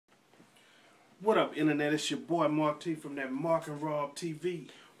What up, Internet? It's your boy Mark T from that Mark and Rob TV.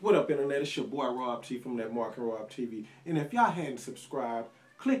 What up, Internet? It's your boy Rob T from that Mark and Rob TV. And if y'all hadn't subscribed,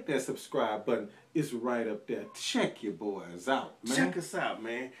 click that subscribe button. It's right up there. Check your boys out, man. Check us out,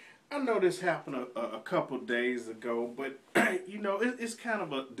 man. I know this happened a couple days ago, but you know, it's kind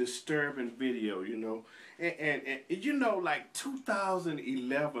of a disturbing video, you know. And you know, like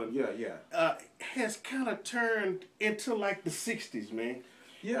 2011 has kind of turned into like the 60s, man.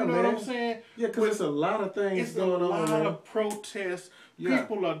 Yeah, you know man. what I'm saying? Yeah, because there's a lot of things going on. It's a lot of protests. Yeah.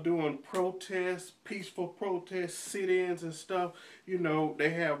 People are doing protests, peaceful protests, sit-ins and stuff. You know,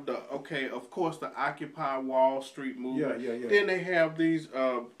 they have of course, the Occupy Wall Street movement. Yeah. Then they have these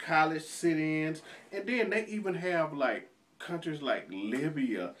college sit-ins. And then they even have, like, countries like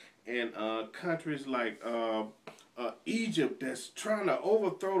Libya and countries like Egypt that's trying to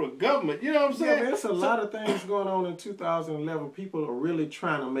overthrow the government. You know what I'm saying? Yeah, there's a lot of things going on in 2011. People are really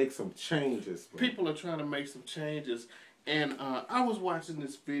trying to make some changes. Man. People are trying to make some changes. And I was watching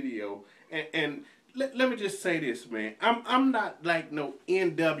this video, and let me just say this, man. I'm not like no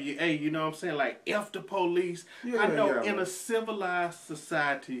NWA, you know what I'm saying? Like F the police. I know in a civilized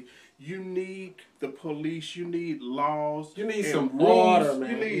society, you need the police, you need laws. You need some order, man.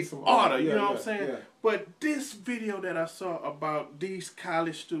 You need some order, you know what I'm saying? Yeah. But this video that I saw about these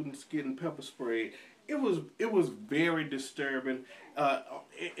college students getting pepper sprayed, it was very disturbing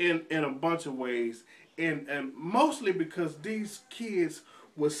in a bunch of ways. And mostly because these kids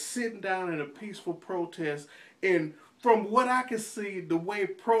were sitting down in a peaceful protest, and from what I can see, the way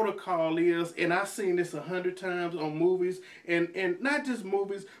protocol is, and I've seen this 100 times on movies, and not just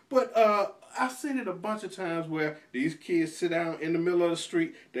movies, but I've seen it a bunch of times where these kids sit down in the middle of the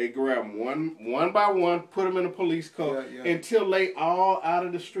street, they grab them one by one, put them in a police car until they all out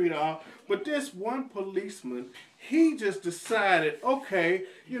of the street. But this one policeman, he just decided, okay,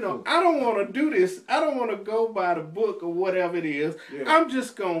 you know, I don't want to do this. I don't want to go by the book or whatever it is. Yeah. I'm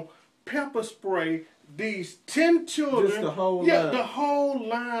just going to pepper spray these 10 children. Just the whole line. The whole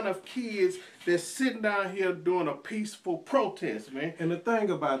line of kids that's sitting down here doing a peaceful protest, man. And the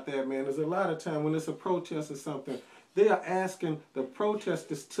thing about that, man, is a lot of time when it's a protest or something, they are asking the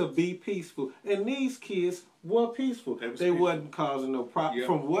protesters to be peaceful. And these kids were peaceful. They wasn't causing no problem.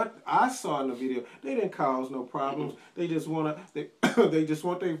 From what I saw in the video, they didn't cause no problems. They just they just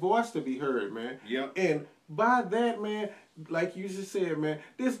want their voice to be heard, man. Yep. And by that, man, like you just said, man,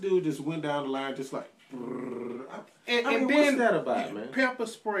 this dude just went down the line just like. And then, what's that about, man? Pepper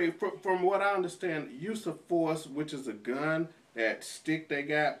spray, from what I understand, use of force, which is a gun, that stick they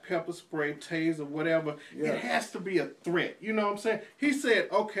got, pepper spray, taser, whatever, it has to be a threat. You know what I'm saying? He said,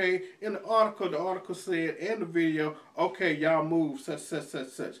 okay, in the article said, in the video, okay, y'all move, such.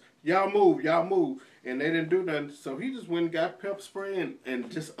 Y'all move. And they didn't do nothing, so he just went and got pepper spray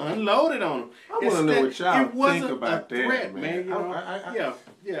and just unloaded on them. I want to know what y'all think about that, threat, man. You know?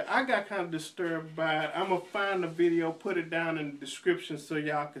 I got kind of disturbed by it. I'm going to find the video, put it down in the description so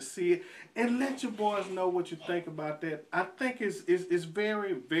y'all can see it, and let your boys know what you think about that. I think it's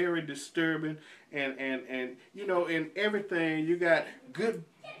very, very disturbing, and you know, in everything, you got good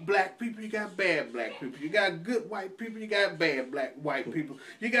black people, you got bad black people. You got good white people, you got bad white people.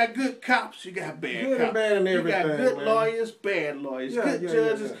 You got good cops, you got bad cops. And bad and everything, you got good man. lawyers, bad lawyers, good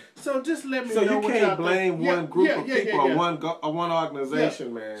judges. So just let me know what y'all think. So you can't blame one group of people or one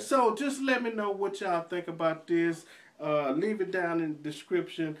organization, man. So just let me know what y'all think about this. Leave it down in the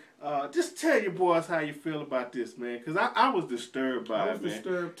description. Just tell your boys how you feel about this, man. Because I was disturbed by it, man. I was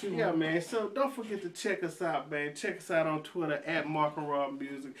disturbed too. Yeah, man. So don't forget to check us out, man. Check us out on Twitter at Mark and Rob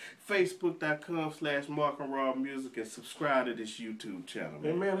Music, Facebook.com/Mark and Rob Music, and subscribe to this YouTube channel,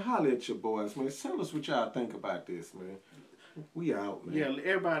 man. And man, holler at your boys, man. Tell us what y'all think about this, man. We out, man. Yeah,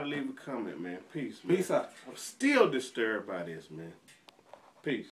 everybody leave a comment, man. Peace, man. Peace out. I'm still disturbed by this, man. Peace.